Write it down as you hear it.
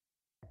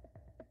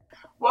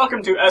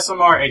Welcome to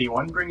SMR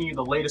 81, bringing you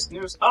the latest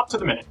news up to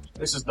the minute.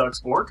 This is Doug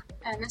Spork.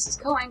 And this is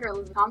co-anchor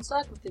Elizabeth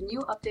Comstock with the new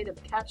update of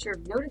the capture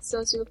of noted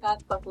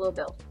sociopath Buffalo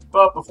Bill.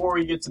 But before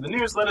we get to the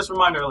news, let us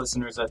remind our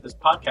listeners that this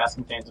podcast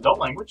contains adult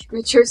language,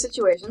 mature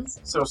situations,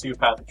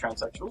 sociopathic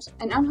transsexuals,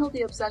 an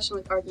unhealthy obsession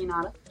with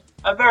Argonauta,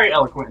 a very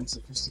eloquent and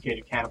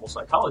sophisticated cannibal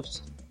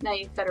psychologist,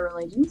 naive federal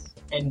agents,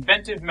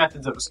 inventive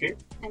methods of escape,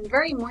 and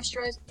very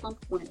moisturized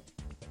plump women.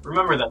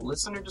 Remember that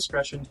listener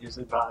discretion is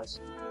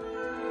advised.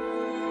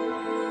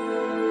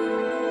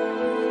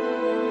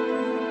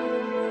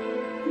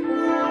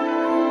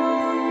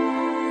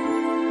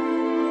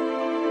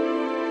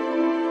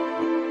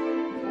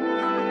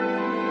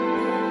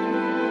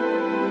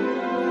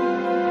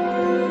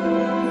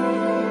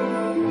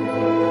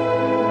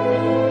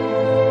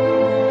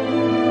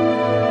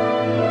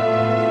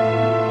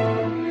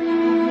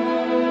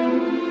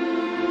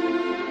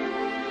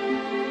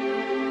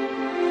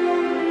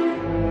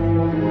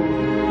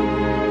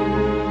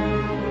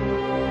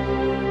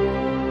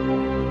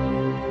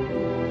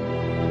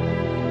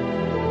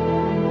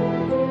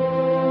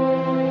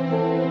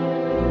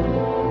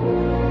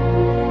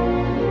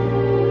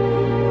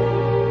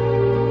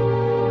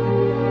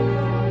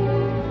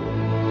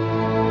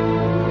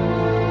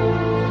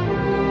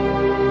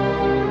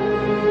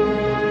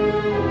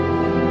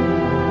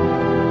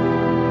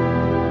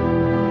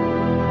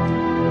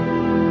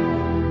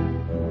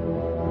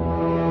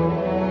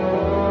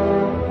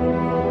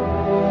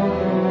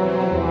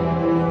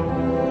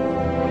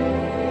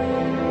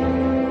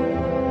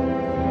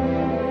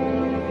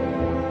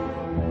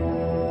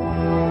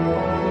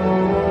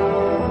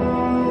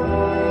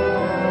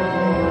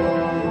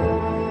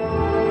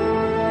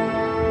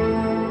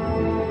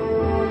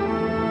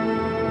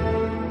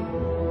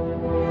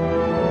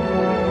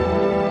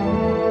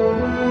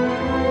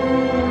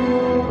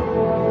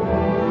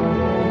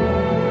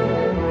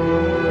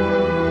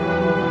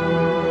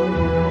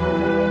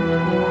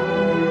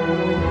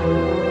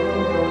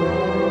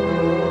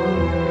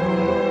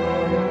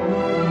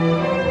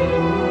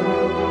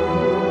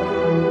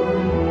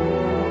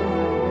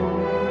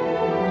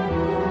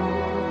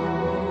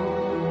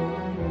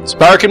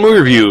 Sparkin Movie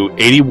Review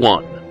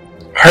 81.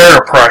 Hey,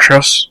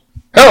 precious.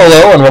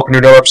 Hello, and welcome to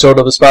another episode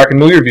of the Sparkin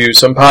Movie Review,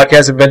 some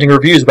podcast inventing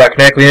reviews about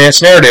connectly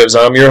enhanced narratives.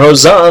 I'm your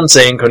host, Zan,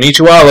 saying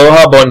konnichiwa,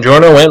 aloha,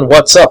 buongiorno, and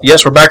what's up?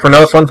 Yes, we're back for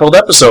another fun-filled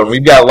episode.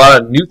 We've got a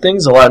lot of new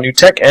things, a lot of new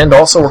tech, and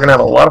also we're going to have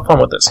a lot of fun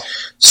with this.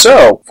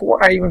 So,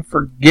 before I even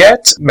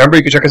forget, remember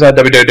you can check us out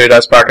at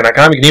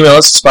www.sparkin.com. You can email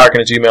us at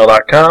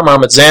sparkin@gmail.com.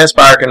 I'm at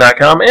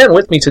zansparkin.com, and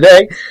with me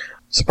today,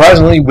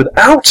 surprisingly,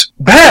 without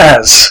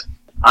Baz.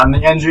 I'm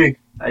the NG.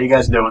 How you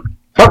guys doing?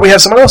 But we have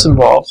someone else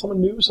involved.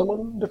 Someone new,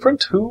 someone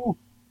different. Who?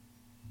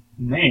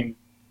 Name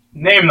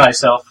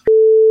thyself.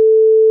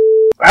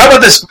 How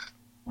about this,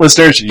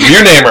 listeners?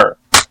 You name her.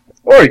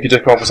 Or you could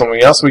just come up with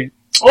something else.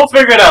 We'll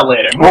figure it out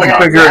later. We'll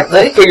figure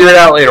it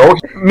out later.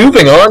 Okay.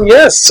 Moving on,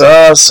 yes.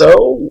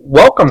 So,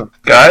 welcome,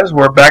 guys.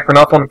 We're back for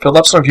another fun-filled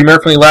episode. If you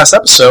remember from the last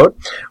episode,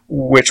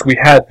 which we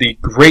had the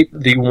great,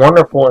 the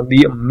wonderful, and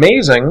the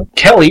amazing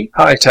Kelly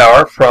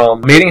Hightower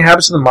from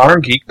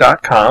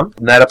matinghabitsofthemoderngeek.com.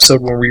 In that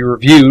episode when we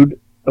reviewed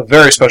a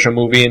very special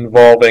movie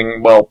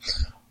involving, well,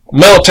 a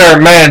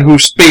military man who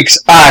speaks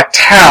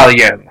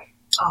Italian.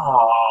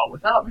 Aw,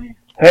 without me?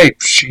 Hey,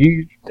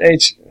 she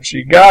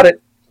got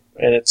it.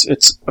 And it's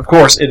of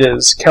course, it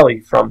is Kelly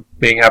from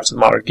Being Habits of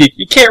the Modern Geek.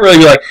 You can't really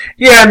be like,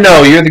 yeah,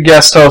 no, you're the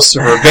guest host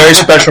of a very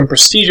special and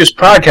prestigious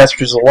podcast,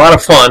 which is a lot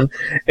of fun,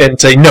 and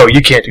say, no,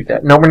 you can't do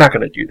that. No, we're not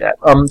going to do that.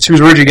 She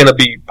was originally going to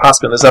be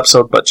possibly in this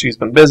episode, but she's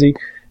been busy.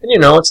 And,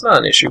 it's not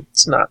an issue.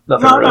 It's nothing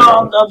really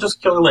wrong. I'll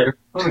just kill her later.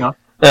 Moving on.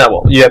 Yeah,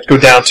 well, you have to go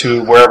down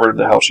to wherever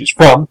the hell she's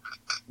from,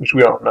 which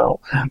we don't know.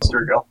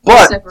 There you go.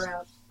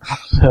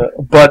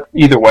 But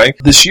either way,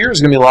 this year is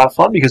going to be a lot of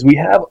fun because we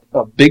have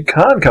a big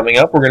con coming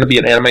up. We're going to be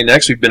at Anime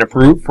Next. We've been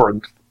approved for,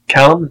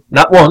 count them,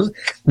 not 1,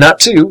 not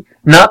 2,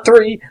 not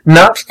 3,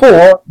 not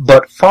 4,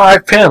 but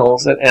 5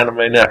 panels at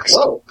Anime Next.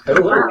 Whoa.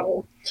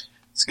 Wow.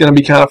 It's going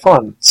to be kind of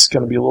fun. It's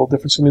going to be a little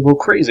different. It's going to be a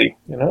little crazy,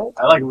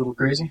 I like a little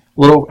crazy.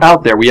 A little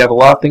out there. We have a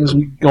lot of things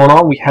going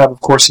on. We have, of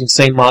course, the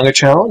Insane Manga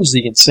Challenge.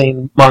 The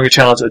Insane Manga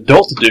Challenge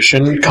Adult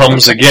Edition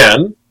comes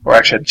again. Or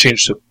actually, I had to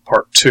change to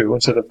Part 2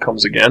 instead of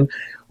comes again.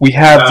 We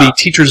have the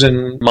Teachers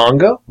in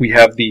Manga. We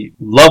have the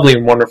lovely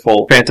and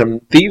wonderful Phantom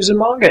Thieves in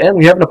Manga. And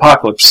we have an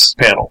Apocalypse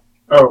panel.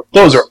 Oh.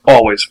 Those are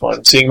always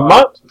fun. Seeing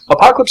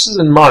Apocalypses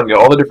in Manga,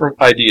 all the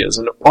different ideas.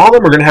 And all of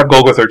them are going to have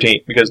Golgo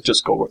 13, because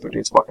just Golgo 13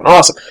 is fucking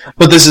awesome.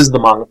 But this is the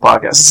manga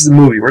podcast. This is a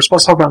movie. We're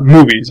supposed to talk about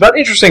movies, about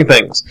interesting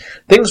things.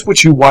 Things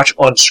which you watch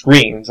on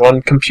screens,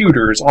 on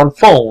computers, on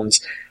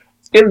phones,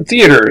 in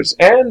theaters,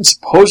 and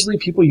supposedly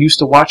people used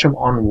to watch them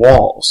on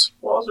walls.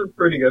 Walls are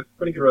pretty good.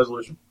 Pretty good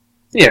resolution.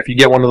 Yeah, if you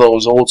get one of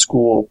those old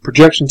school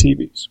projection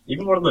TVs.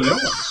 Even one of the new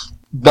ones.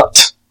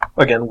 But,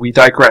 again, we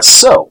digress.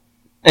 So,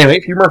 anyway,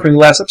 if you remember from the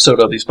last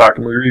episode of the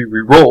Sparkin Movie, we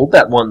rolled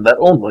that one, that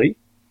only.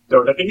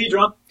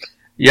 Dodecahedron.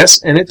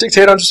 Yes, and it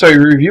dictated on just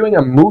reviewing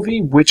a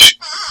movie which,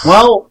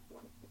 well,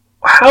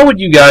 how would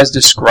you guys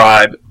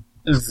describe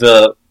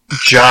the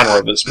genre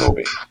of this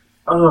movie?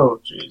 Oh,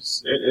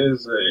 jeez. It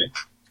is a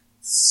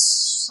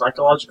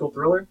psychological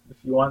thriller, if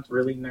you want to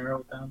really narrow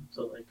it down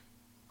to, like,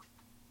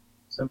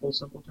 simple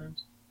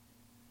terms.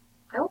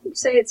 I would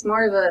say it's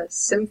more of a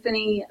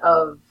symphony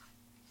of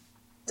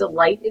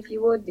delight, if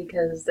you would,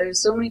 because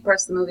there's so many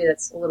parts of the movie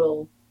that's a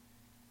little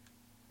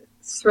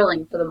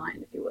thrilling for the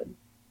mind, if you would.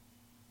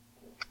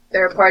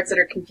 There are parts that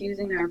are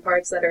confusing, there are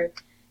parts that are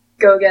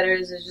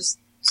go-getters, there's just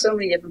so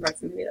many different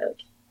parts of the movie that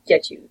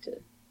get you to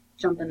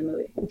jump in the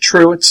movie.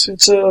 True, it's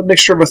a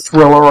mixture of a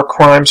thriller, a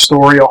crime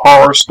story, a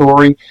horror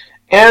story,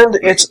 and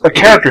it's a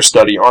character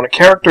study on a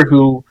character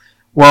who,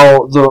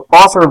 well, the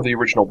author of the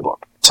original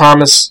book,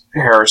 Thomas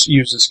Harris,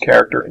 used this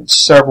character in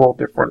several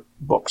different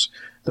books.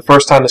 The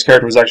first time this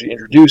character was actually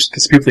introduced,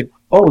 because people think,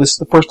 oh, this is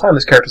the first time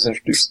this character was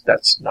introduced.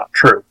 That's not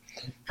true.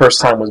 First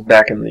time was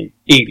back in the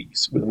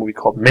 80s with a movie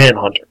called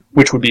Manhunter,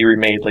 which would be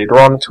remade later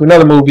on into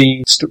another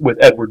movie with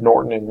Edward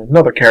Norton and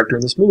another character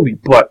in this movie.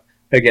 But,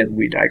 again,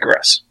 we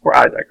digress. Or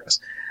I digress.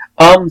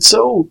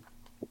 So,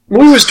 the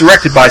movie was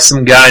directed by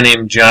some guy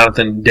named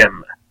Jonathan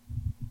Demme.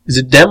 Is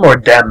it Demme or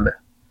Dem?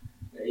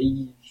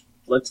 Hey,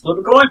 let's flip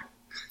a coin.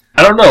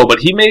 I don't know,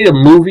 but he made a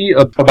movie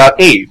about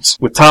AIDS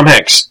with Tom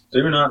Hanks.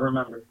 Do not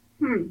remember.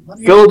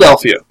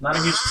 Philadelphia. Not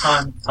a huge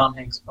Tom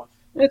Hanks buff.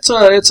 It's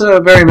a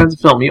very immense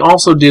film. He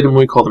also did a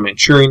movie called The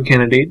Manchurian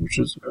Candidate, which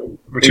was The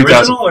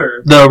original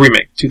or? The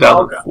remake,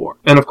 2004.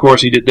 And of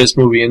course he did this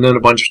movie and then a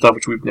bunch of stuff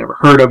which we've never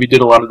heard of. He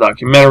did a lot of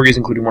documentaries,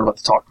 including one about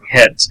the Talking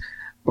Heads.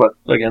 But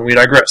again, we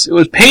digress. It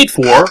was paid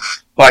for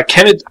by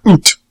Kenneth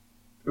Oot.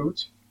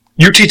 Oot?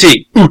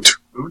 U-T-T. Oot.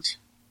 Oot?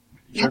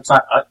 Sure it's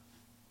not Ut?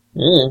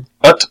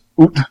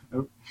 Oot.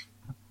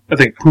 I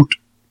think Poot.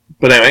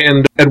 But anyway,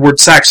 and Edward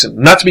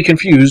Saxon. Not to be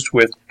confused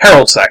with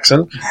Harold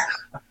Saxon.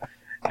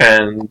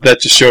 And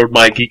that just showed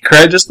my geek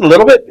cred just a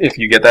little bit, if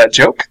you get that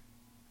joke.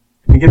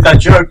 If you get that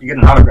joke, you get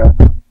an autograph.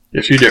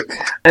 Yes, you do.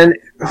 And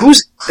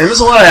there's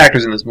a lot of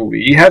actors in this movie.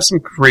 You have some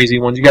crazy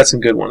ones, you got some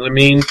good ones. I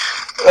mean,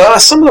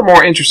 some of the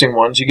more interesting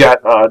ones, you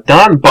got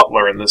Don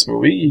Butler in this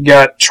movie. You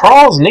got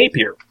Charles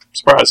Napier,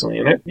 surprisingly,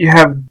 in it. You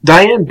have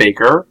Diane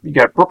Baker. You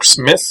got Brooke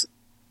Smith.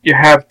 You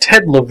have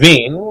Ted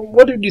Levine.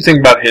 What did you think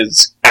about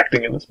his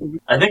acting in this movie?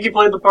 I think he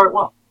played the part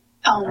well.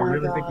 Oh my I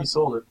really god. think he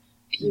sold it.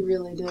 He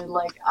really did.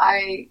 Like,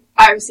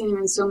 I've seen him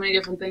in so many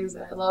different things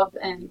that I love,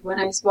 and when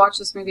I watched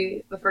this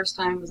movie the first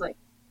time, I was like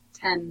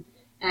 10,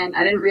 and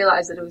I didn't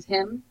realize that it was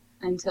him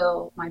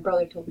until my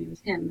brother told me it was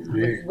him, and I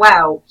was like,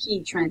 wow,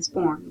 he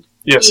transformed.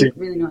 Yes, he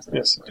really knows how to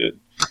Yes, he work. did.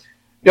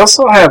 You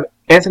also have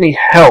Anthony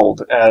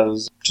Held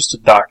as just a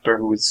doctor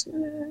who was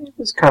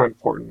kind of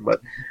important, but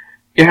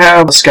you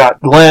have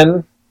Scott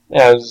Glenn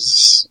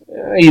as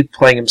he's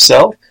playing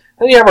himself,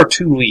 and you have our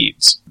two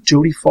leads,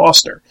 Jodie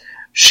Foster.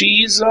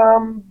 She's,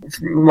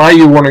 why are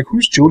you wondering,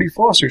 who's Jodie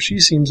Foster? She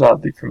seems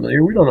oddly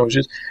familiar. We don't know who she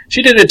is.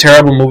 She did a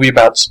terrible movie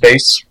about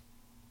space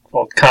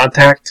called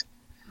Contact.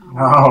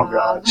 Oh,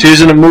 God. She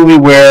was in a movie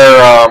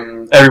where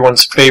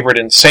everyone's favorite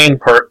insane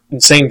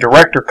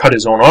director cut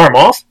his own arm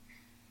off.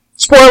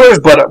 Spoilers,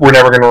 but we're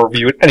never going to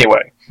review it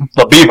anyway.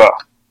 La Biva.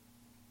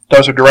 That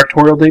was her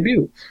directorial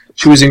debut.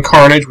 She was in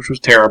Carnage, which was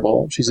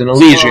terrible. She's in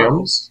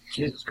Elysium.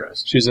 Jesus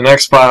Christ. She's in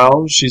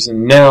X-Files. She's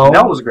in Nell.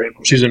 Nell was a great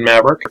movie. She's in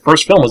Maverick. Her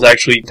first film was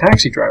actually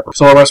Taxi Driver.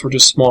 So all the rest were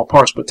just small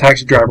parts, but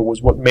Taxi Driver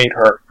was what made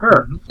her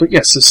her. But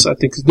yes, I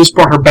think this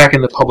brought her back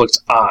in the public's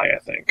eye, I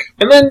think.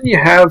 And then you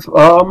have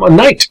a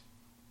knight.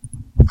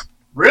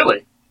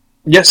 Really?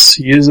 Yes,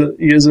 he is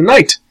a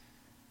knight.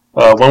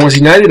 When was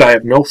he knighted? I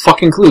have no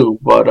fucking clue,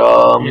 but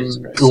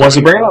who wants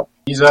to bring it up?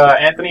 He's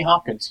Anthony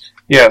Hopkins.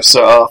 Yes,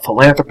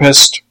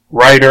 philanthropist,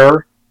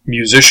 writer,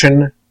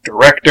 musician,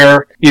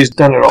 director. He's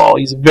done it all.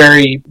 He's a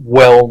very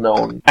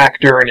well-known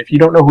actor, and if you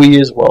don't know who he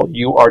is, well,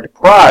 you are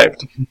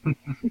deprived.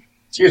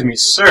 Excuse me,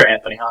 Sir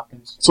Anthony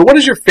Hopkins. So what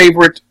is your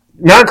favorite,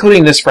 not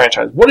including this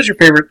franchise, what is your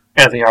favorite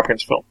Anthony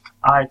Hopkins film?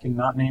 I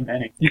cannot name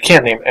any. You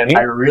can't name any?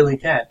 I really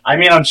can't. I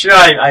mean, I'm sure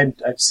I've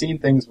seen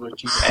things with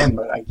he's in,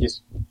 but I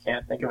just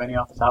can't think of any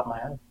off the top of my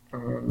head.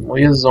 Well,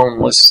 he has his own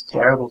list.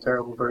 Terrible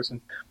person.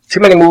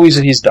 Too many movies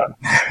that he's done.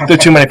 There are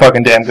too many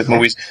fucking damn good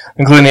movies,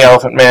 including The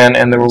Elephant Man,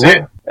 and there were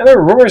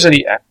rumors that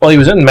he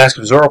was in Mask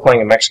of Zorro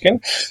playing a Mexican.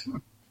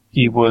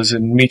 He was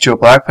in Meet Joe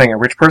Black playing a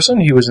rich person.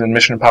 He was in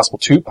Mission Impossible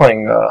 2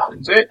 playing,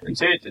 Didn't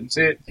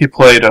see it. he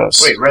played,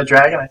 Wait, Red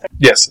Dragon, I think?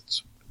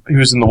 yes, he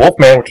was in The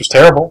Wolfman, which was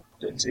terrible.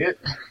 Didn't see it.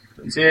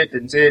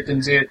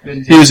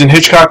 He was in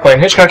Hitchcock playing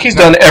Hitchcock. He's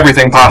done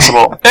everything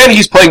possible. And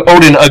he's playing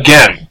Odin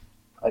again.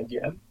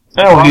 Again?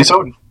 Oh, He's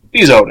Odin.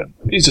 He's Odin.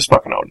 He's just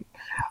fucking Odin.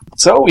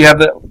 So, we have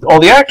all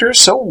the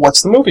actors, so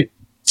what's the movie?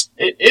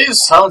 It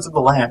is Silence of the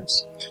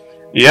Lambs.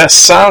 Yes,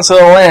 Silence of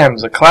the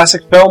Lambs, a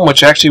classic film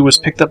which actually was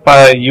picked up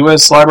by the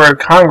U.S. Library of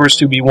Congress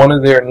to be one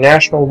of their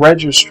National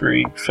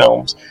Registry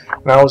films.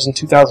 And that was in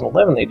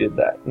 2011 they did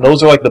that. And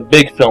those are like the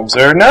big films.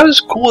 They're not as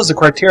cool as the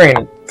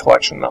Criterion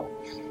collection, though.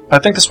 I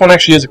think this one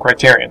actually is a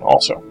Criterion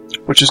also,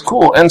 which is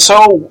cool. And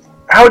so,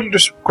 how would you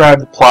describe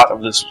the plot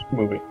of this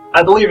movie?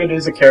 I believe it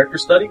is a character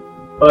study,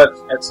 but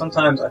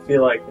sometimes I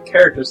feel like the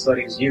character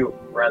studies you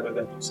rather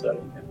than you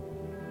studying him.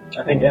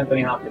 I think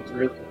Anthony Hopkins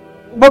really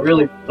But,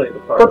 really play the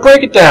part. but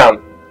break it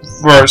down.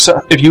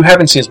 If you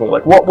haven't seen this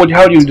movie,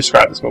 how do you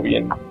describe this movie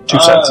in 2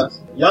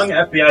 sentences? Young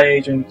FBI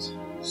agent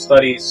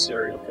studies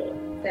serial killer.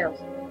 Fails.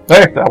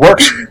 Hey, that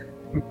works.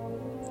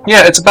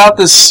 Yeah, it's about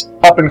this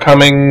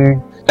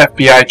up-and-coming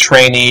FBI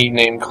trainee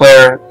named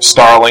Claire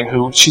Starling,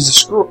 who she's a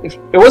screw.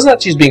 It wasn't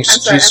that she's being.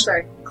 I'm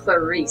sorry,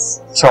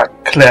 Clarice. Sorry,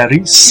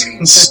 Clarice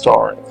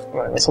Starling.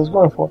 Right, that's what I was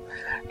going for.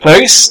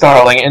 Clarice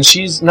Starling, and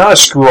she's not a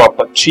screw-up,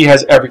 but she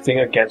has everything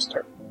against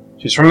her.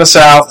 She's from the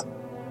South.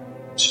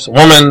 She's a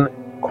woman.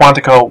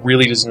 Quantico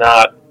really does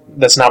not.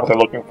 That's not what they're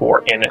looking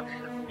for in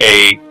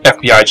a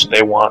FBI agent.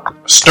 They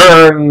want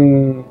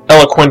stern,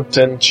 eloquent,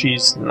 and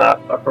she's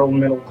not. Upper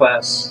middle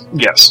class,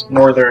 Yes.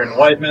 northern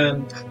white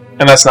man.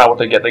 And that's not what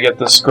they get. They get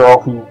this girl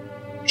who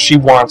she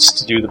wants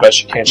to do the best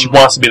she can. She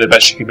wants to be the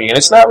best she can be, and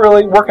it's not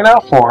really working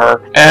out for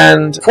her.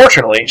 And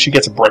fortunately, she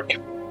gets a break.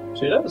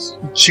 She does.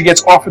 She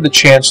gets offered the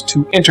chance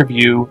to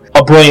interview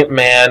a brilliant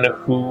man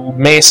who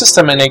may assist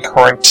them in a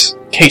current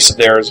case of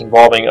theirs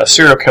involving a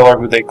serial killer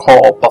who they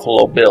call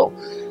Buffalo Bill,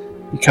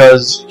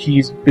 because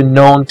he's been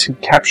known to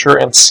capture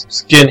and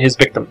skin his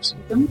victims.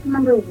 I don't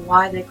remember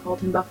why they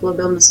called him Buffalo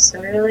Bill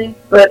necessarily,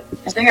 but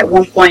I think at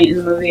one point in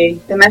the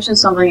movie they mentioned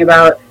something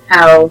about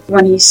how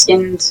when he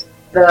skinned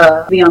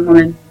the young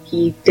woman,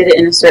 he did it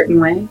in a certain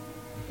way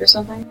or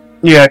something.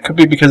 Yeah, it could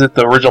be because it's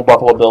the original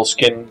Buffalo Bill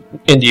skinned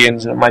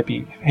Indians, and it might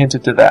be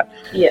hinted to that.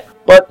 Yeah.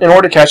 But in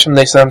order to catch him,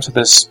 they send him to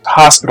this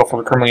hospital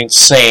for the criminally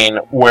insane,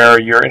 where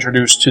you're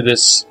introduced to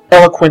this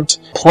eloquent,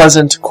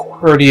 pleasant,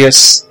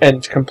 courteous,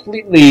 and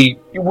completely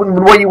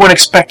what you wouldn't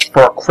expect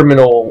for a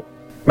criminal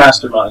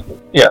Mastermind.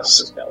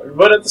 Yes.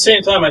 But at the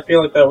same time, I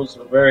feel like that was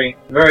a very,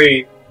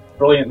 very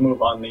brilliant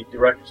move on the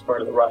director's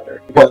part of the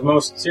writer. Because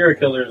most serial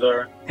killers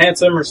are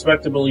handsome,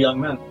 respectable young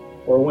men.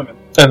 Or women.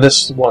 And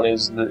this one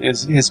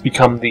has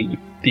become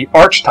the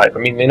archetype. I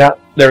mean,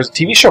 there's a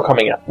TV show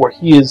coming out where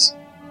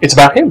it's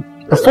about him.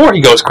 Before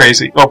he goes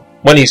crazy. Well,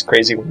 when he's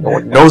crazy, when no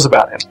one knows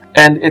about him.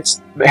 And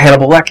it's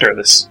Hannibal Lecter,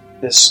 this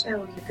That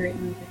was a great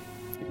movie.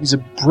 he's a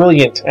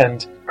brilliant,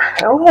 and I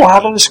don't know how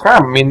to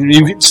describe him. I mean,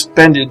 you could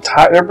spend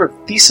entire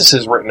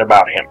theses written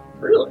about him.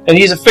 Really? And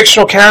he's a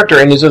fictional character,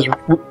 and it's just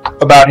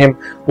about him,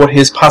 what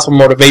his possible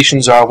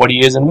motivations are, what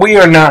he is, and we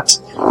are not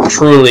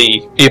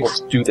truly able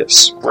to do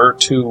this.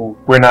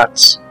 We're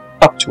not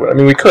up to it. I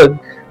mean, we could,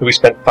 if we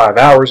spent 5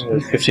 hours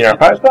and 15-hour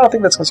files, but I don't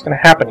think that's what's going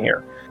to happen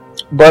here.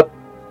 But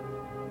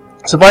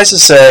suffice to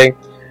say,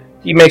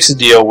 he makes a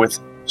deal with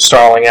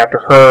Starling after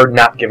her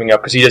not giving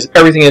up, because he does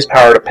everything in his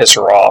power to piss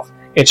her off,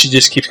 and she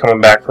just keeps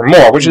coming back for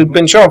more, which has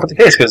been shown for the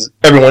case, because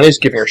everyone is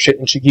giving her shit,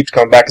 and she keeps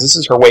coming back, because this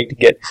is her way to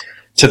get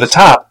to the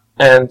top.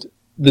 And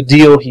the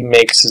deal he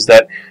makes is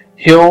that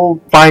he'll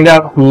find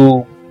out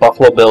who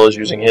Buffalo Bill is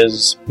using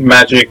his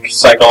magic,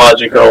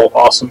 psychological,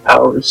 awesome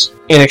powers.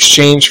 in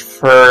exchange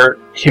for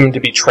him to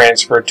be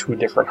transferred to a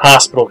different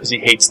hospital because he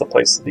hates the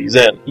place that he's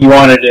in. He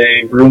wanted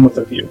a room with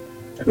a view,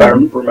 if I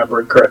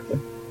remember it correctly.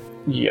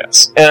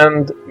 Yes.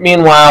 And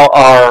meanwhile,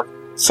 our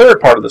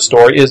third part of the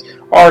story is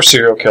our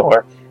serial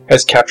killer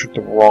has captured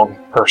the wrong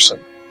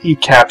person. He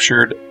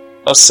captured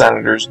a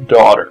senator's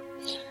daughter.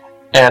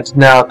 And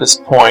now at this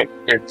point,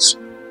 it's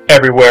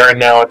everywhere, and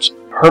now it's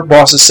her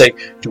bosses say,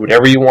 do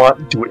whatever you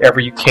want, do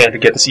whatever you can to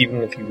get this.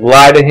 Even if you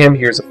lie to him,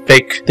 here's a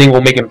fake thing,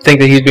 we'll make him think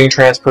that he's being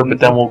transferred, but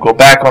then we'll go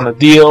back on the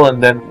deal,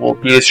 and then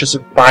it's just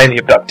find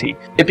the abductee.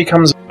 It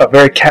becomes a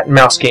very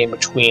cat-and-mouse game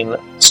between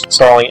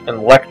Starling and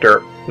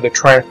Lecter, where they're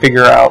trying to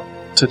figure out,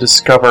 to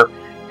discover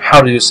how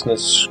to do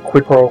this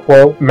quid pro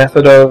quo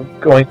method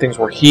of going things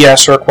where he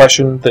asks her a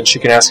question, then she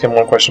can ask him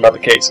one question about the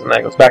case, and then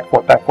it goes back,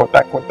 forth, back, forth,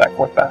 back, forth, back,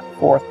 forth, back,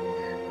 forth.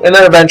 And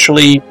then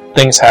eventually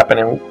things happen,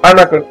 and I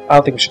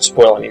don't think we should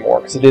spoil anymore,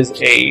 because it is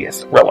a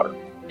thriller.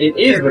 It is, but It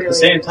at the really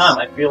same is. time,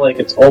 I feel like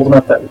it's old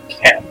enough that we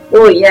can.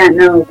 Well, yeah,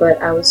 no,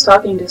 but I was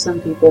talking to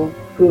some people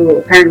who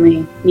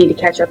apparently need to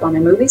catch up on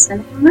their movies,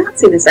 and they have not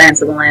seen The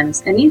Silence of the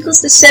Lambs. And needless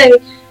to say,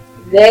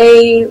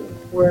 they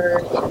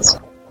were...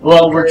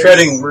 Well, we're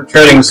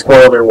treading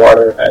spoiler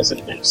water as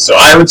it is. So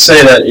I would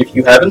say that if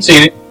you haven't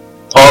seen it,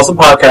 pause the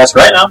podcast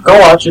right now, go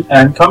watch it,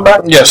 and come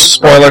back. Yes,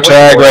 spoiler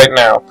tag right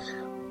now.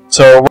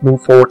 So we'll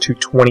move forward to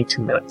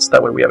 22 minutes.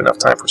 That way we have enough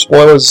time for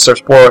spoilers. This is our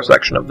spoiler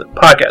section of the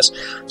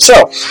podcast. So,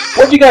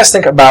 what do you guys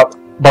think about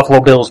Buffalo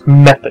Bill's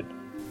method?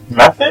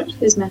 Method?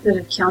 His method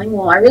of killing.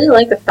 Well, I really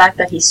like the fact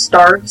that he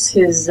starves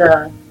his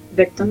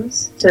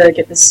victims to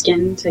get the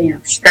skin to,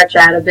 stretch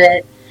out a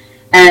bit.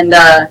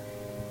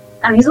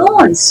 And he's a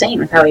little insane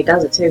with how he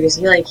does it, too, because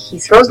he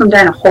throws them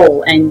down a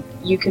hole, and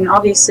you can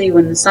obviously,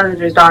 when the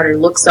senator's daughter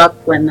looks up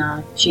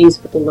when she needs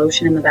to put the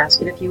lotion in the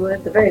basket, if you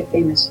would, the very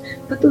famous,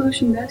 put the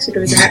lotion in the basket,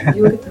 or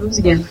you would get those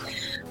again.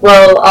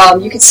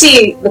 Well, you could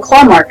see the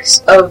claw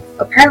marks of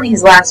apparently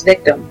his last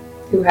victim,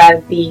 who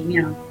had the,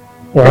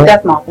 the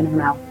death moth in her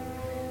mouth,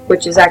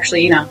 which is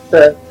actually,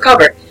 the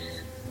cover.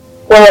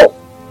 Well,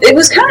 it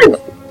was kind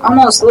of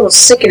almost a little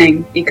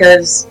sickening,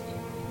 because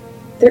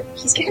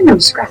he's getting them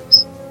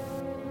scraps.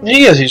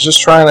 He is. He's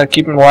just trying to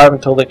keep them alive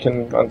and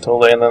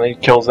then he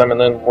kills them, and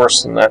then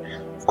worse than that,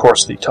 of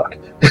course, the tuck.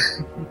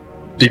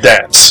 The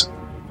dance.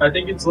 I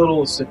think it's a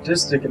little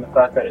sadistic in the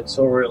fact that it's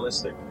so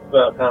realistic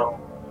about how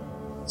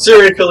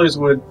serial killers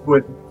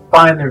would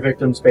find their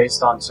victims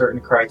based on certain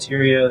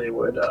criteria. They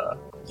would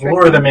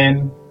lure them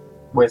in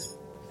with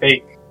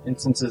fake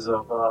instances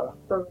of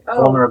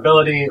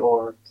vulnerability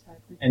or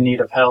in need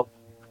of help,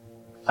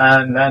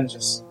 and then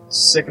just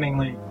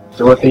sickeningly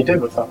do what they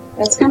did with them.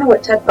 That's kind of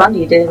what Ted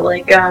Bundy did.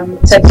 Like,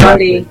 Ted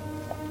Bundy,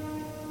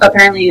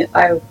 apparently,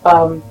 there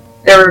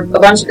were a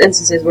bunch of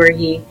instances where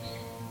he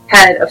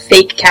had a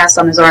fake cast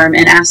on his arm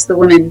and asked the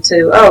women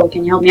to, oh,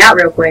 can you help me out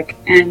real quick?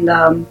 And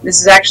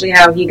this is actually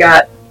how he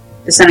got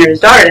the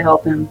senator's daughter to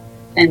help him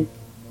and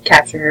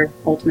capture her,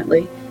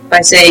 ultimately,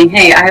 by saying,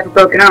 hey, I have a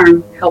broken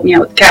arm, help me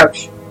out with the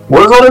couch.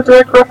 Was that a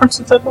direct reference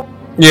to Ted Bundy?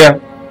 Yeah,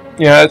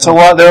 it's a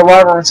lot. There are a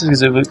lot of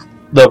references because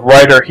the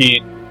writer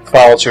he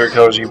followed serial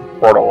killers. He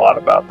wrote a lot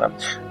about them.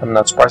 I'm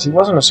not surprised he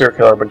wasn't a serial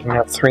killer, but he didn't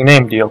have a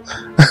 3-name deal,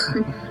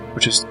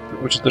 which is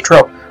the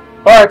trope.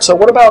 All right, so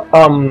what about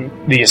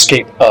the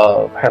escape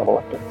of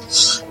Hannibal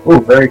Lecter?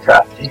 Ooh, very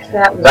crafty.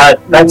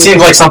 That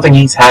seems like something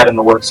he's had in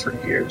the works for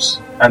years,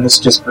 and this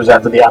just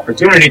presented the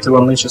opportunity to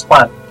unleash his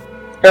plan.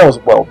 That was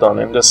well done,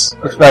 and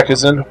just the fact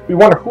is, and we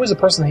wonder who is the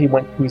person he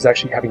went, who he's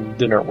actually having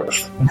dinner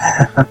with.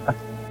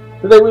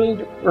 Did they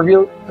really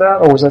reveal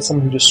that, or was that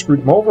someone who just screwed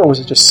him over, or was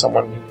it just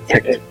someone he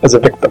picked as a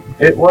victim?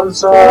 It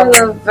was For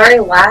the very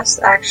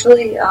last,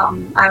 actually,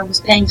 I was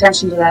paying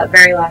attention to that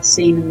very last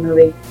scene in the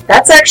movie.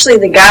 That's actually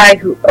the guy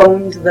who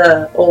owned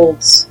the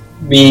Olds.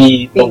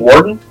 the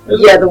warden.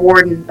 Yeah, the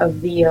warden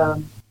of the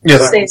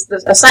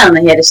the asylum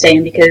that he had to stay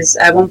in, because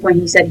at one point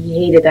he said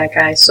he hated that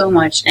guy so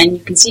much, and you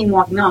can see him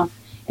walking off.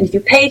 And if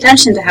you pay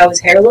attention to how his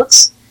hair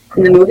looks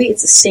in the movie,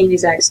 it's the same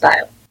exact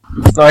style.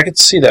 No, I could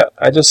see that.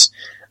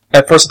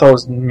 At first I thought it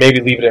was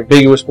maybe leave it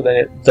ambiguous, but then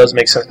it does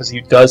make sense because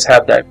he does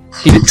have that.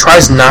 He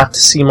tries not to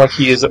seem like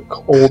he is a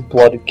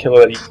cold-blooded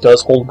killer, that he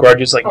does hold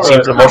grudges, like he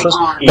seems emotionless,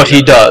 but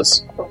he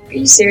does. Are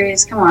you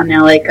serious? Come on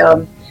now. Like,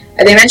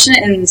 they mention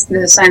it in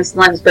the Silence of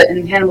the Lambs, but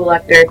in Hannibal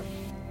Lecter,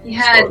 he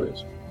had...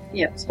 Spoilers.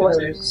 Yeah,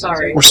 spoilers,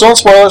 sorry. We're still in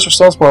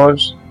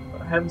spoilers.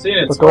 I haven't seen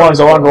it. But go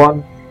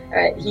on.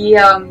 Alright, he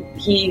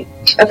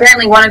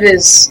apparently one of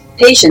his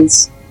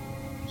patients,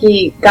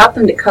 he got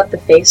them to cut their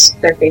face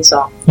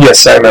off.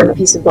 Yes, I remember. A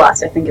piece of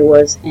glass, I think it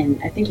was,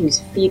 and I think he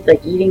was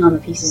eating on the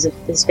pieces of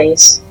his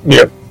face.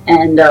 Yeah.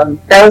 And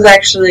that was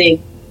actually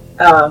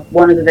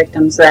one of the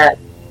victims that,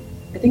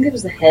 I think it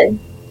was the head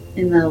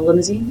in the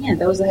limousine. Yeah,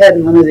 that was the head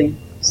in the limousine.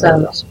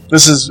 So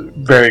this is a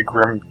very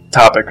grim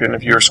topic, and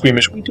if you're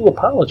squeamish, we do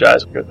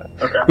apologize.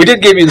 Okay. We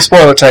did give you the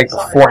spoiler tag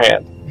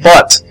beforehand,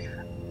 but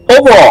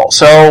overall,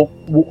 so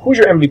who's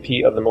your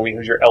MVP of the movie?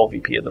 Who's your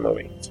LVP of the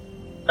movie?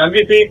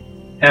 MVP,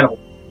 Hannibal.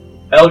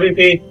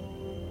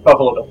 LVP,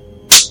 Buffalo Bill.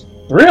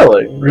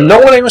 Really? No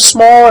one even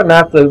smaller?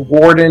 Not the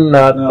warden?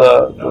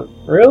 No.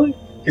 Really?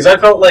 Because I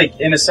felt like,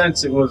 in a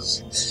sense, it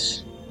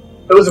was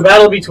a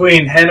battle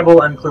between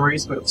Hannibal and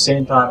Clarice, but at the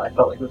same time, I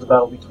felt like it was a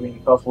battle between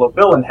Buffalo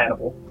Bill and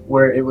Hannibal,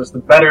 where it was the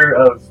better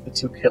of the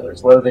two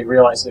killers, whether they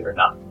realized it or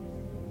not.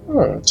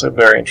 It's a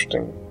very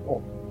interesting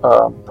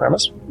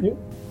premise. Yeah.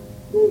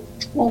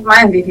 well, my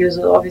MVP was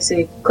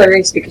obviously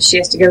Clarice, because she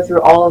has to go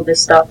through all of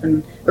this stuff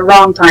in the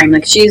wrong time.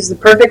 Like, she's the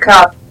perfect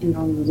cop in the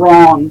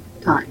wrong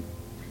time.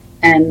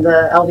 And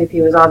the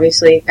LVP was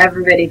obviously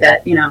everybody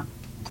that,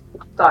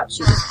 thought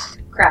she was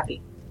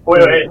crappy.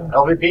 Wait,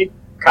 LVP?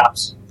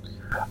 Cops.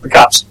 The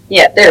cops.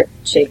 Yeah, they're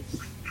shady.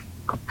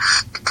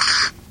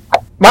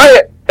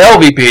 My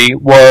LVP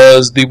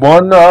was the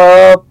one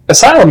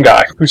asylum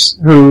guy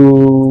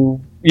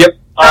Yep.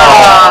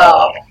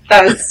 Oh,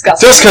 that was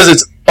disgusting. Just because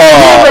it's.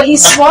 Yeah, but he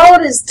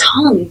swallowed his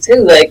tongue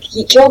too. Like,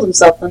 he killed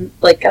himself, and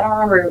I don't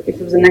remember if it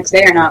was the next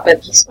day or not.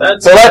 But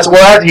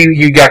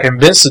you got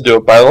convinced to do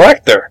it by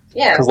Lecter.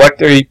 Yeah, because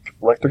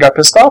Lecter got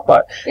pissed off by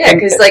it. Yeah,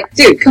 because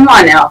dude, come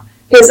on now.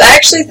 Because I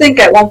actually think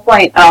at one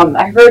point,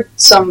 I heard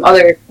some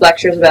other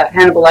lectures about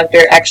Hannibal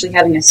Lecter actually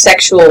having a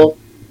sexual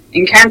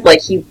encounter,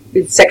 like he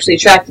was sexually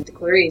attracted to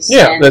Clarice.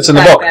 Yeah, and that's in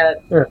the book.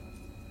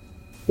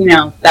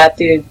 That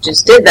dude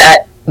just did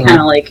that,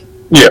 kind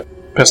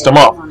of pissed him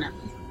off.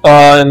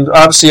 And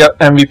obviously,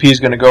 MVP is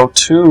going to go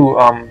to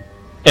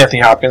Anthony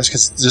Hopkins,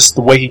 because just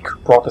the way he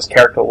brought this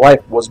character to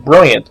life was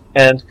brilliant.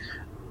 And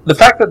the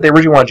fact that they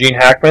originally wanted Gene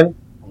Hackman,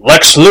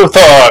 Lex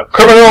Luthor,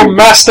 criminal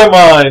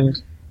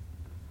mastermind,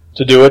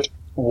 to do it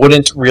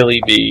wouldn't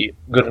really be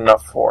good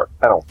enough for it.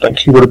 I don't think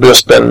he would have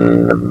just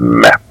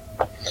been meh.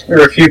 There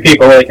are a few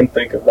people I can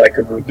think of that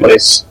could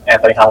replace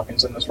Anthony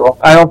Hopkins in this role.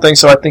 I don't think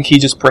so. I think he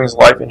just brings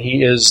life, and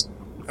he is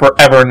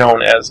forever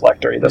known as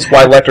Lecter. That's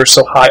why Lecter's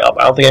so high up.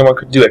 I don't think anyone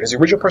could do it, because the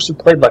original person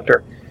who played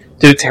Lecter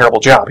did a terrible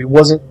job. He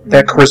wasn't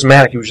that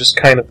charismatic. He was just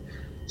kind of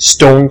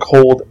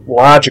stone-cold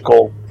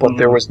logical, but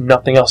there was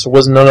nothing else. There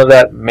was none of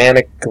that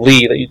manic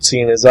glee that you'd see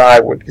in his eye,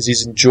 because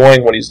he's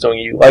enjoying what he's doing.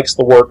 He likes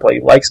the wordplay.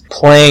 He likes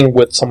playing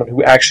with someone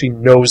who actually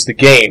knows the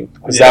game,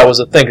 because that was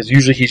the thing, because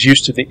usually he's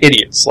used to the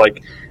idiots.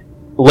 Like,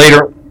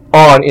 later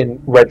on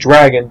in Red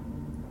Dragon,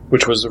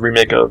 which was a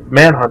remake of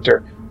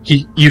Manhunter,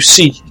 you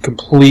see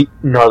complete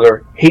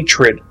another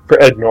hatred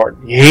for Ed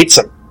Norton. He hates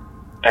him.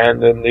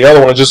 And then the other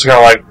one is just kind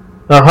of like,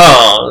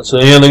 so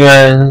the other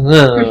guy,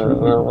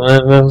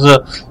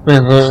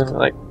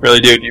 like, really,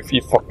 dude,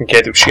 you fucking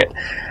can't do shit.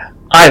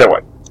 Either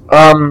way.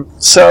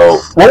 So,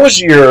 what was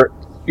your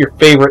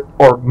favorite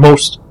or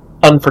most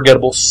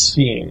unforgettable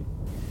scene?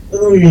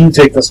 You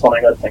take this one,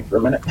 I gotta think for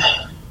a minute.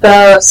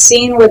 The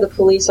scene where the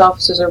police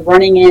officers are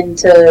running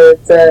into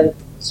the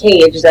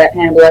cage that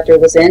Hannibal Lecter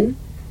was in,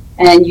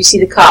 and you see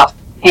the cop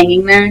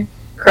hanging there,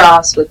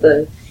 crossed with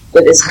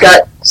his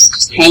gut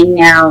just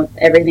hanging out,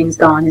 everything's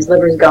gone, his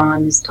liver's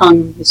gone, his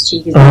tongue, his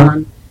cheek is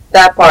gone.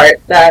 That part,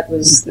 that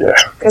was...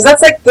 Because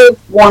that's like the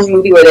one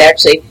movie where they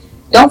actually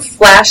don't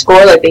flash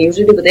gore like they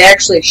usually do, but they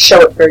actually show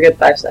it for a good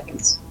 5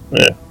 seconds.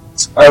 Yeah.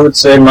 I would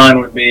say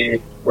mine would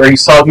be where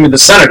he's talking to the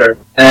senator,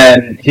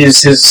 and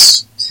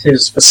his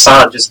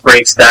facade just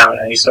breaks down,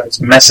 and he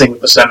starts messing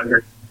with the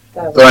senator,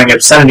 throwing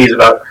obscenities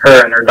about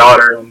her and her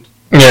daughter. And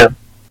yeah.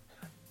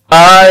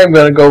 I'm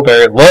gonna go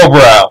very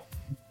lowbrow.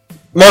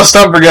 Most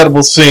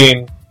unforgettable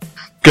scene,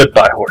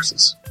 Goodbye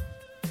Horses.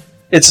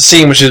 It's a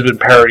scene which has been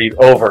parodied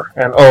over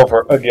and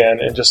over again,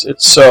 and just,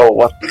 it's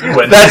so...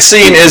 that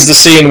scene is the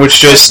scene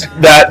which just...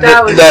 That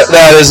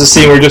is the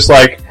scene where you're just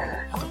like...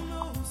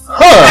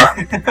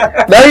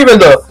 Not even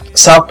the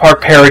South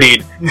Park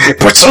parodied, you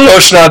put some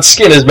lotion on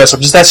skin is messed up.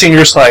 Just that scene,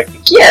 you're just like...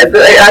 Yeah,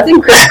 I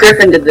think Chris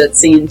Griffin did that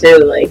scene too,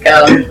 like,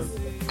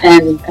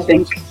 and I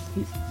think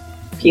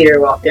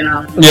Peter walked in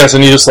on him. Yes,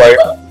 and you just like...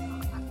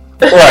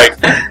 Right.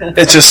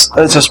 It's just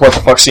what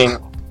the fuck scene.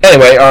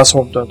 Anyway,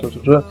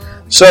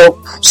 so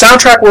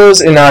soundtrack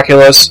was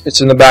innocuous.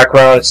 It's in the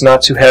background. It's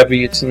not too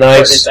heavy. It's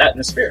nice. It's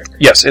atmospheric.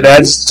 Yes, it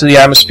adds to the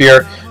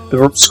atmosphere.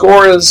 The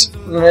score is,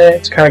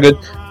 it's kind of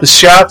good. The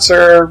shots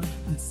are,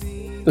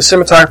 the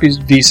cinematography is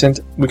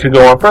decent. We could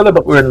go on further,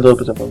 but we're in a little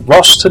bit of a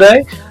rush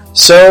today.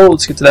 So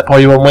let's get to that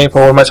point you've been waiting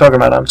for. What am I talking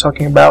about? I'm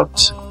talking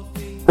about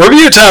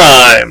review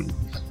time.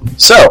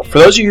 So for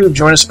those of you who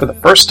joined us for the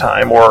first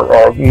time or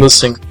are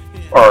listening,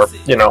 or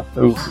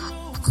who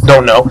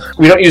don't know,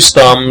 we don't use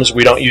thumbs,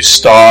 we don't use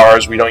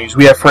stars, we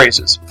have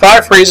phrases.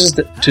 5 phrases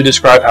to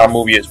describe how a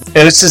movie is.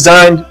 And it's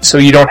designed so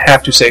you don't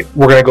have to say,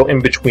 we're going to go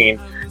in between,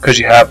 because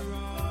you have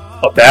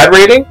a bad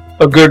rating,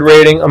 a good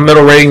rating, a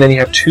middle rating, then you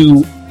have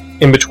 2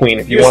 in between.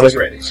 If you want to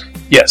ratings.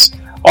 Yes.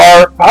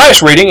 Our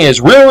highest rating is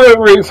really, really,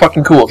 really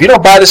fucking cool. If you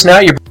don't buy this now,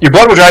 your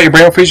blood will dry, your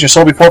brain will freeze, your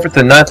soul will be forfeit to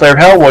the 9th layer of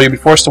hell, while you'll be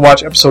forced to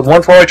watch episode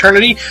 1 for all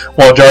eternity,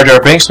 while Jar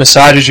Jar Binks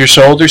massages your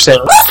shoulders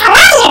saying,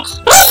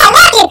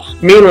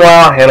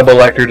 meanwhile, Hannibal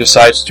Lecter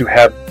decides to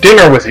have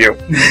dinner with you.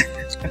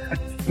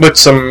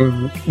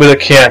 with a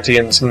Chianti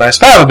and some nice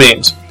fava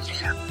beans.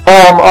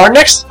 Our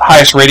next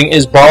highest rating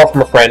is borrow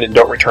from a friend and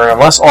don't return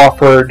unless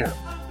offered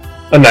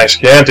a nice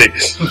Chianti.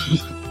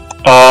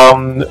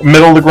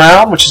 Middle of the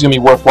ground, which is going to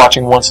be worth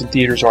watching once in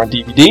theaters or on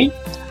DVD.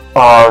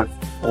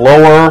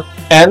 Lower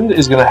end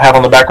is going to have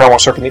on the background while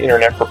surfing the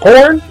internet for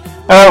porn.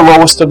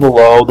 Lowest of the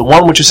low, the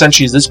one which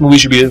essentially is this movie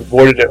should be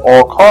avoided at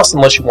all costs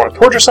unless you want to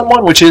torture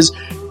someone, which is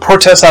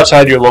protest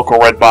outside your local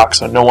red box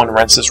so no one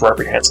rents this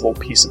reprehensible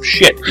piece of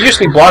shit. It used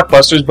to be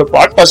Blockbusters, but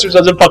Blockbusters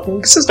doesn't fucking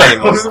exist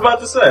anymore. I was about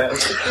to say.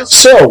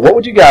 So, what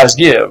would you guys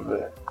give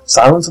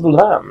Silence of the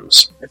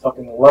Lambs? I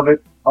fucking love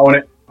it, own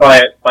it, buy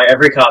it, buy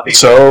every copy.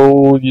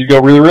 So, you go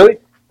really, really?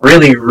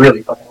 Really,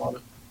 really fucking love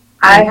it.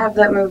 I have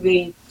that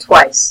movie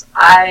twice.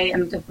 I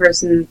am the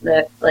person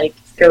that,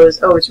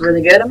 goes, oh, it's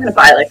really good, I'm going to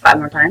buy it 5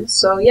 more times.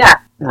 So, yeah.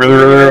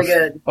 Really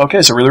good.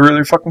 Okay, so really,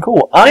 really fucking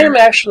cool. I am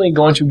actually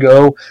going to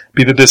go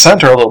be the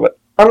dissenter a little bit.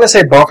 I'm going to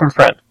say borrow from a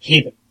friend.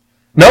 Heathen.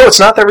 No, it's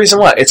not that reason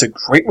why. It's a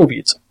great movie.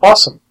 It's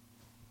awesome.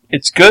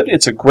 It's good.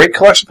 It's a great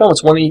collection film.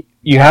 It's one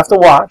you have to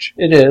watch.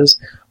 It is.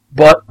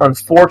 But,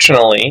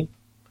 unfortunately,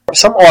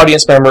 some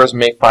audience members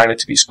may find it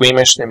to be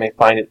squeamish. They may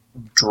find it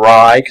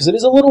dry, because it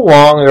is a little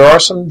long. There are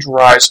some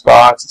dry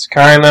spots. It's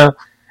kind of...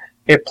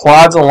 It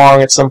plods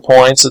along at some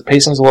points. The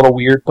pacing's a little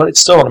weird, but it's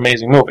still an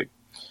amazing movie.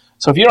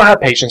 So if you don't have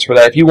patience for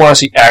that, if you want to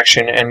see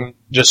action and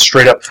just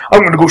straight up, I'm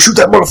going to go shoot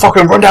that motherfucker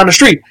and run down the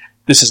street,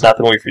 this is not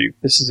the movie for you.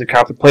 This is a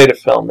contemplative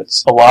film.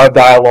 It's a lot of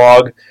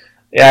dialogue.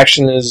 The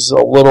action is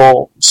a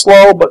little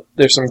slow, but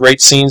there's some great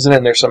scenes in it,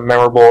 and there's some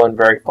memorable and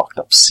very fucked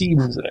up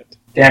scenes in it.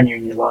 Damn you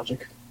and your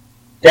logic.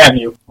 Damn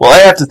you. Well, I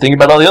have to think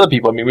about all the other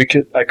people. I mean,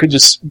 I could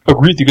just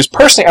agree with you, because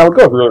personally, I would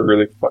go really,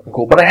 really fucking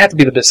cool, but I have to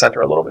be the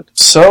dissenter a little bit.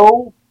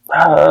 So...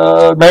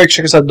 Mary,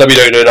 check us out at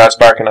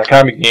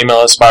www.sparkin.com. You can email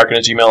us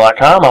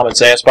sparkin@gmail.com. I'm at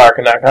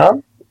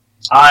sansparkin.com.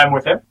 I'm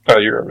with him. Oh,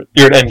 you're at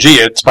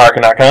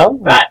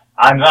ng@sparkin.com.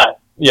 I'm that.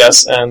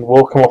 Yes, and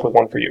we'll come up with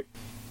one for you.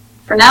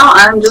 For now,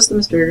 I'm just the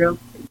mystery girl.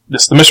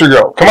 Just the mystery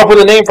girl. Come up with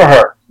a name for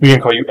her. We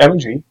can call you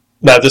MG.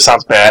 That just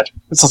sounds bad.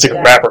 It sounds like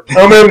a rapper.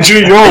 I'm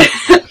MG,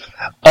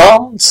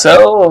 yo!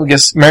 So, I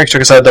guess, Mary,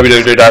 check us out at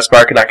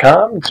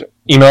www.sparkin.com.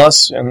 Email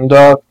us, and,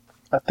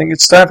 I think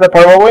it's time for that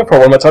part of our way for.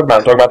 What am I talking about?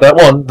 I'm talking about that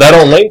one. That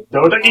only.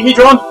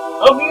 Dodecahedron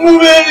of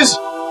movies!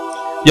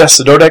 Yes,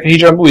 the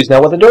dodecahedron of movies. Now,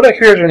 what the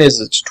dodecahedron is,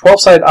 it's a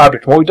 12-sided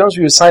object. And what we've done is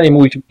we've assigned a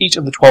movie to each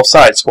of the 12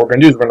 sides. So what we're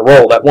going to do is we're going to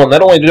roll that one.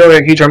 That only the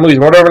dodecahedron of movies.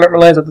 Whatever number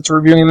lands, that's what we're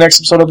reviewing in the next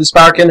episode of the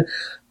Sparkin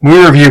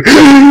Movie Review.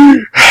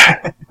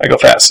 I go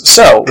fast.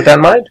 So, with that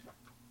in mind,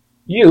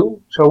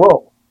 you shall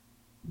roll.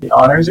 The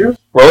honor's yours?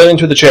 Roll it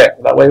into the chair.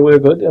 That way we're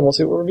good, and we'll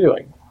see what we're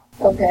reviewing.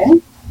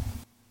 Okay.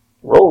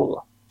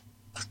 Roll.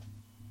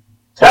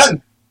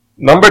 10.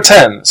 Number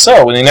 10.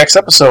 So, in the next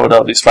episode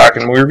of the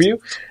Sparkin Movie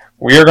Review,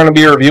 we are going to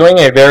be reviewing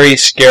a very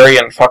scary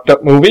and fucked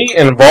up movie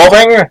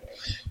involving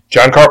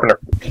John Carpenter.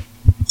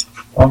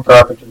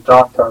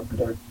 John.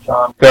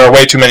 There are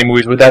way too many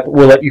movies with that.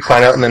 We'll let you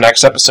find out in the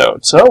next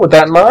episode. So, with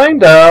that in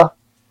mind,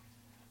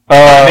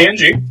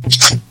 BNG.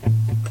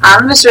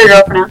 I'm the straight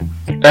girl for now.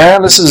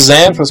 and this is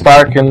Zan from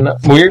Sparkin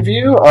Movie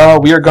Review.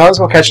 We are gone,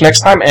 so we'll catch you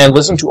next time, and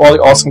listen to all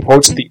the awesome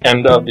quotes at the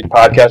end of the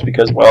podcast,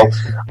 because, well,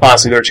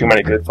 honestly, there are too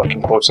many good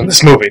fucking quotes in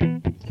this movie.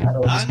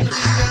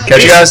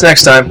 Catch you guys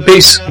next time.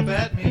 Peace.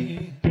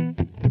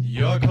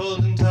 You're cold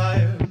and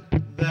tired,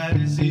 that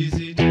is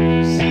easy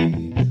to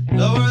see.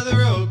 Lower the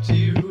rope to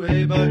you,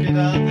 a bucket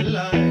on the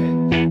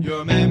line.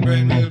 Your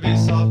membrane will be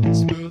soft and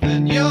smooth,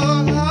 and your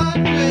heart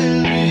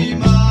will be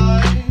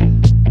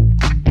mine.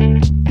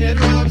 It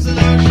rubs the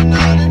lotion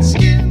on its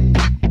skin,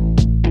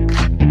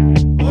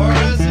 or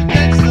as it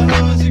gets the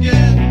hose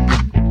again.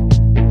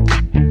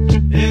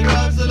 It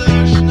rubs the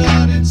lotion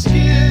on its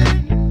skin,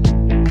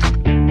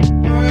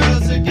 or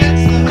else it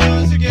gets the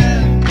hose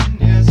again.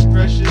 Yes,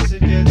 precious,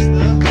 it gets the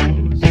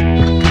hose.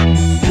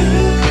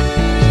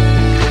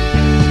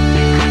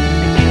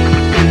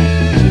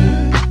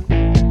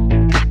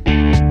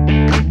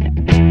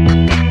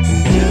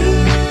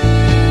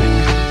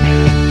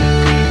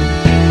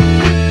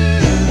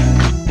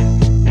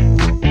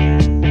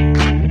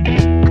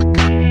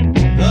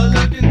 The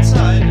look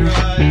inside your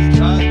eyes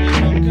drives me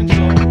from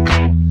control,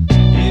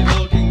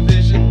 evoking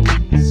visions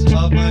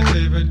of my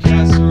favorite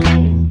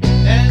casserole.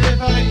 And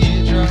if I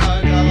eat your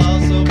heart, I'll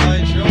also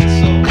bite your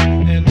soul.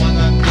 And when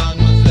I'm done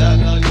with that,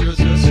 I'll use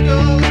your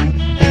skull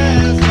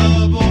as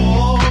a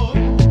bowl.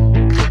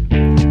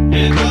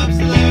 It rubs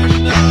the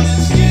lotion on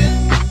its skin,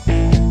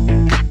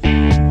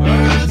 or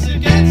else it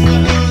gets the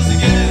hose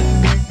again.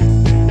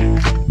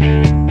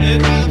 It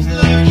rubs the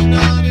lotion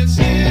on its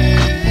skin,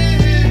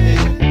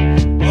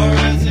 or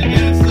else it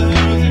gets the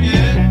hose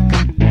again.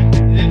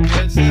 It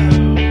gets the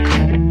hose.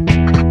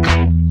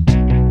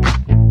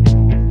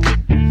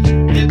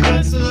 It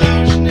puts the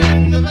lotion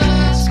in the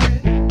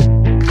basket.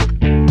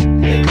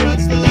 It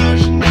puts the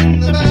lotion in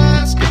the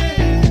basket.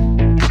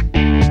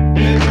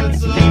 It puts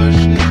the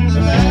lotion in the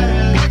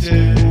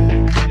basket.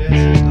 Yes,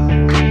 it does.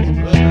 Put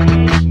the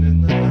lotion in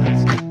the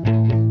basket.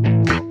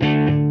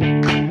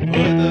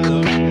 Put the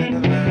lotion in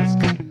the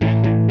basket.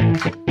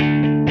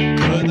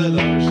 Put the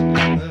lotion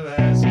in the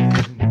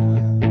basket now.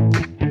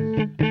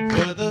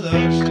 Put the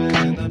lotion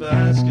in the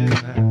basket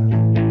now.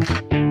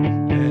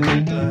 And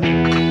it does.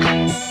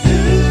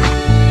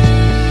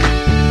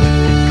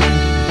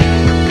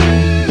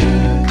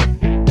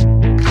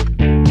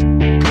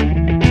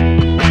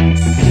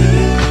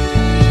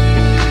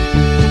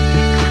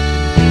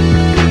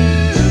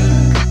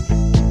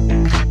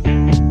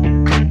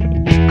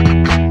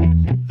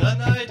 The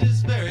night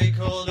is very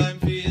cold, I'm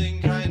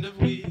feeling kind of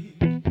weak.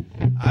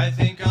 I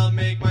think I'll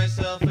make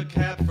myself a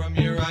cap from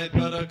your right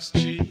buttock's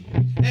cheek.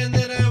 And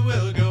then I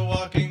will go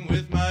walking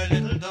with my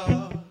little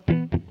dog.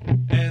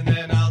 And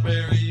then I'll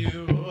bury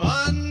you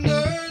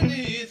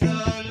underneath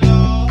a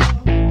log.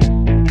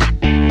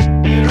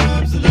 It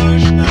rubs the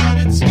lotion on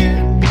its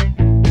skin,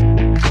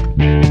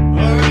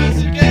 or else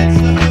it gets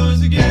the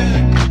hose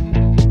again.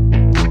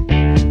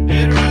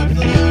 It rubs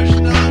the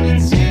lotion on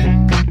its skin,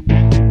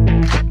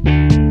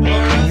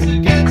 or else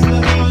it gets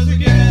the hose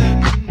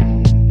again.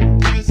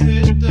 Yes,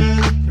 it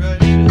does,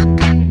 precious.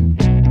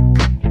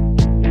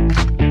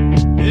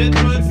 It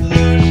puts the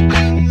lotion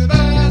in the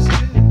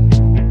basket.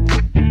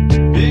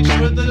 Bitch,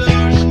 put the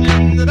lotion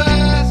in the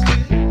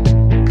basket.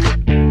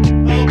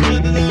 Oh,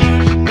 put the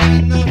lotion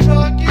in the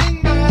fucking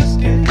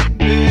basket.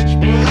 Bitch,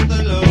 put the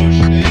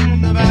lotion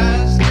in the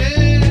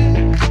basket.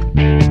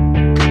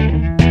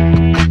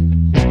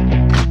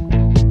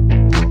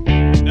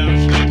 Now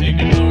should I take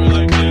it lower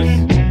like this?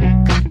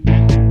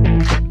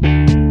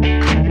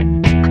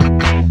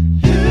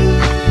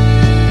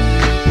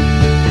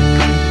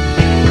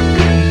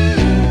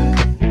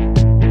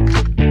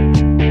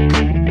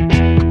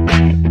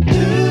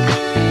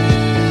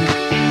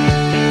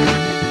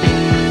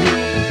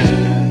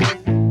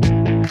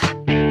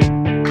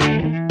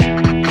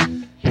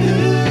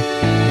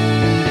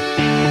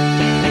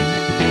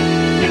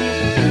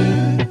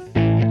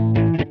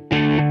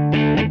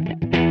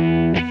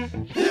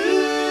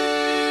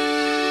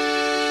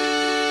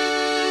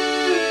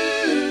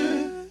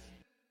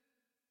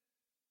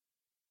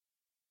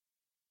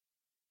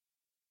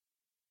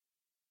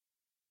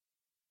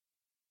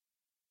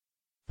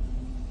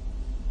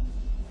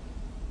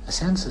 A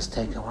census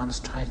taker once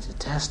tried to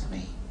test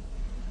me.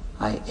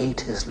 I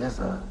ate his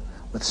liver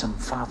with some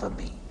fava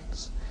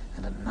beans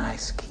and a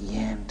nice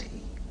Chianti.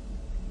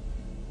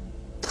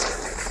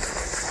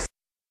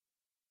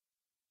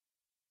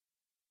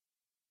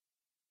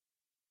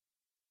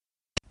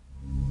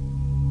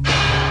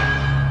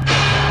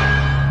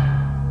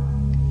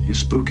 You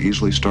spook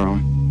easily,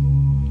 Starling?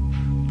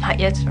 Not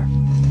yet, sir.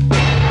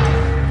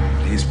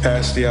 He's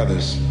past the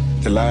others.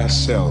 The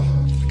last cell.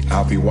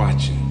 I'll be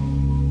watching.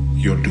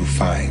 You'll do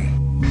fine.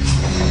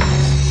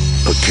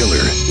 A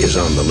killer is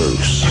on the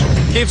loose.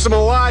 Keeps them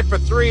alive for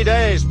 3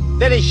 days.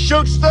 Then he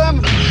shoots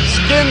them,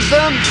 skins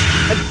them,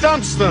 and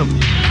dumps them.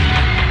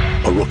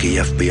 A rookie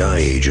FBI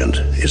agent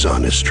is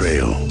on his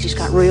trail. He's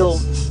got real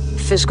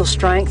physical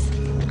strength,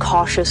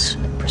 cautious,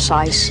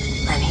 precise,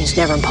 and he's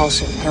never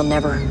impulsive. He'll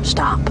never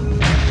stop.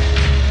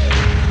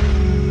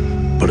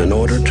 But in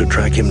order to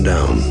track him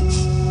down,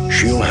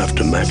 she'll have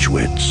to match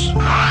wits.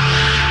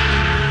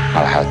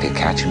 I'll help you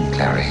catch him,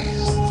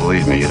 Clarice.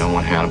 Believe me, you don't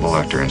want Hannibal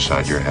Lecter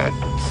inside your head.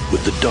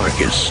 With the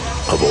darkest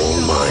of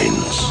all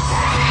minds.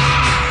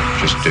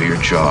 Just do your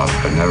job,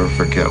 but never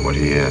forget what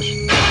he is.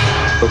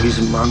 Oh, he's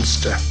a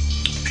monster.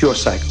 Pure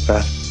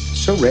psychopath.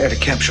 So rare to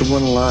capture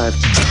one alive.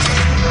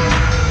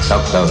 So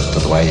close to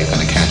the way you're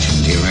going to catch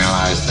him. Do you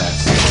realize that?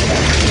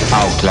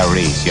 Oh,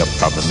 Clarice, your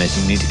problem is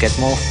you need to get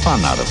more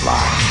fun out of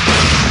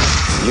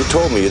life. You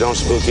told me you don't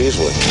spook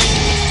easily.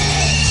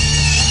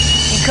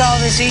 You call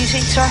this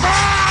easy, sir?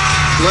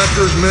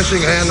 Lecter's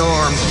missing hand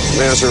arm.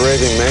 Man's a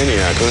raving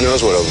maniac. Who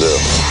knows what he'll do?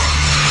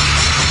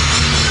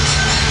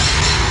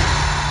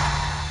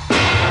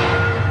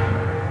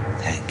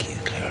 Thank you,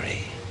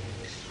 Clarice.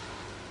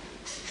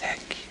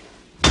 Thank you.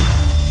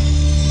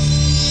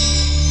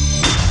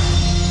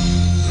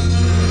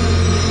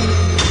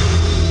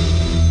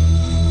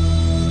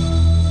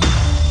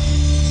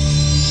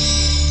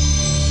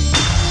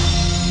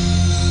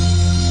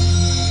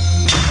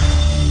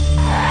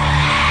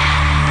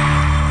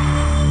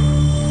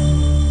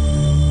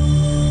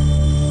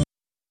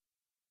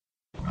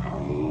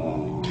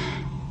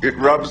 It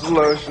rubs the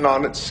lotion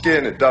on its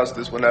skin. It does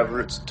this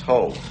whenever it's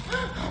told.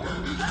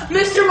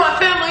 Mister, my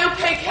family will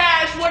pay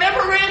cash.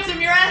 Whatever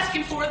ransom you're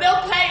asking for,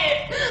 they'll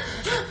pay it.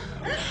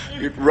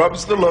 It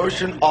rubs the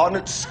lotion on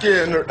its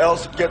skin or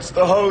else it gets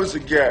the hose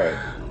again.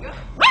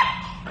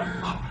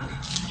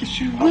 Yes,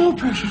 you will,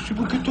 precious. You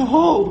will get the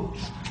hose.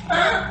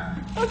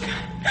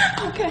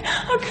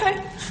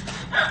 Okay.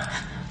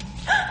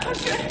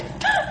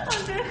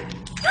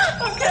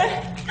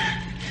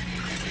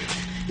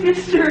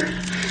 Mister,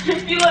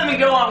 if you let me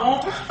go,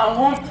 I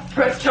won't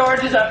press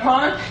charges, I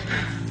promise.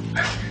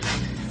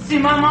 See,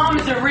 my mom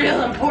is a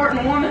real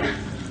important woman.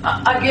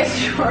 I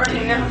guess you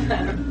already know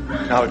that.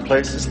 Now it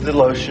places the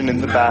lotion in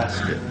the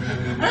basket.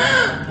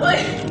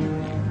 Please.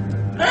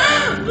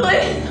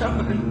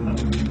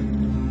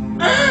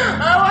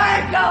 I want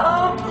to go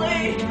home,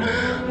 please.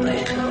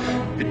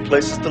 It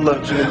places the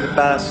lotion in the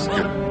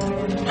basket.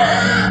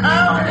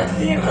 I want to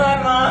see my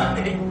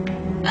mommy.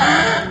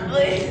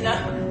 Please, I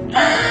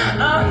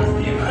want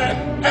to see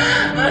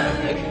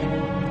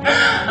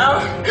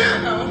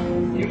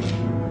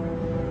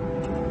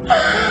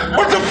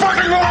Put the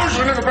fucking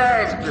lotion in the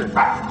basket!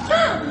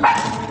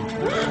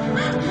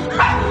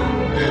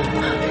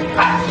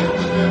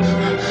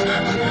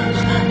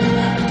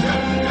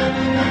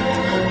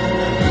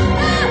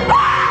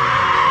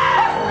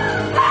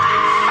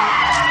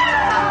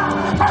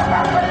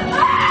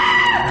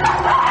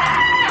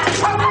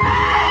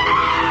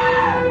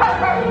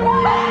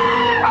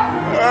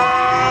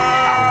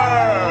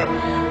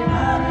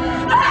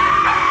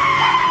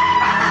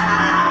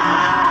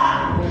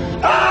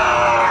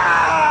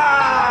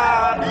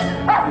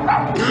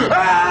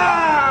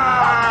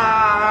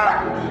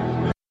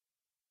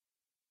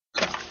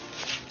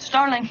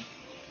 Starling.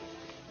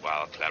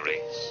 Well,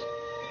 Clarice,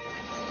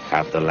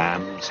 have the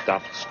lamb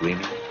stopped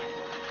screaming?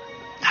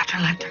 Dr.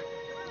 Lecter.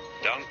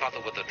 Don't bother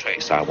with the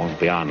trace. I won't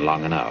be on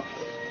long enough.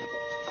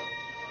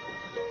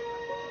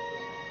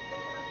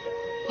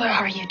 Where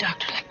are you,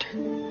 Dr. Lecter?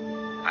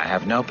 I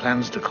have no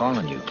plans to call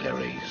on you,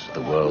 Clarice.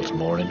 The world's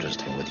more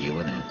interesting with you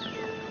in it.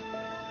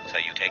 So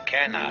you take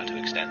care now to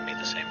extend me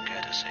the same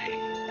courtesy.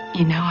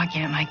 You know I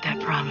can't make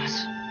that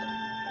promise.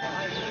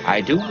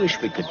 I do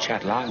wish we could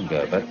chat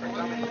longer, but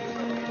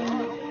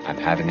I'm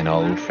having an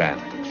old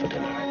friend for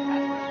dinner.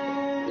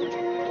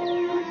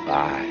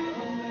 Bye.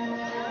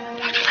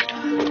 Dr. Lecter.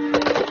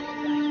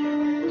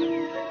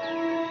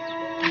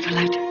 Dr.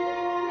 Lecter.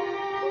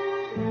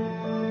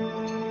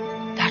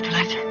 Dr.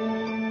 Lecter.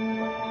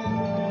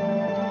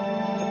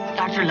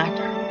 Dr.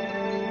 Lecter.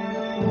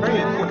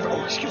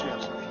 Oh, excuse me,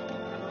 I'm sorry.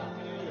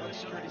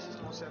 Security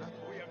system was set up.